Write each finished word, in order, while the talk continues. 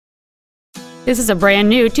This is a brand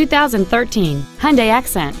new 2013 Hyundai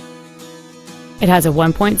Accent. It has a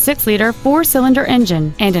 1.6-liter four-cylinder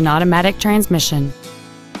engine and an automatic transmission.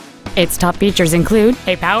 Its top features include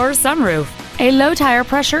a power sunroof, a low tire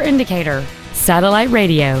pressure indicator, satellite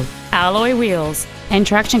radio, alloy wheels, and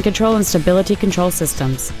traction control and stability control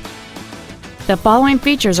systems. The following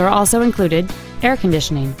features are also included: air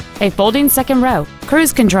conditioning, a folding second row,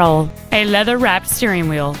 cruise control, a leather-wrapped steering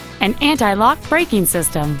wheel, an anti-lock braking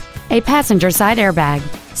system, a passenger side airbag,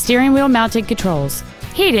 steering wheel mounted controls,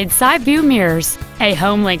 heated side view mirrors, a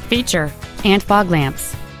home link feature, and fog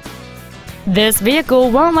lamps. This vehicle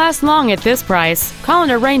won't last long at this price. Call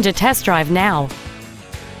and arrange a test drive now.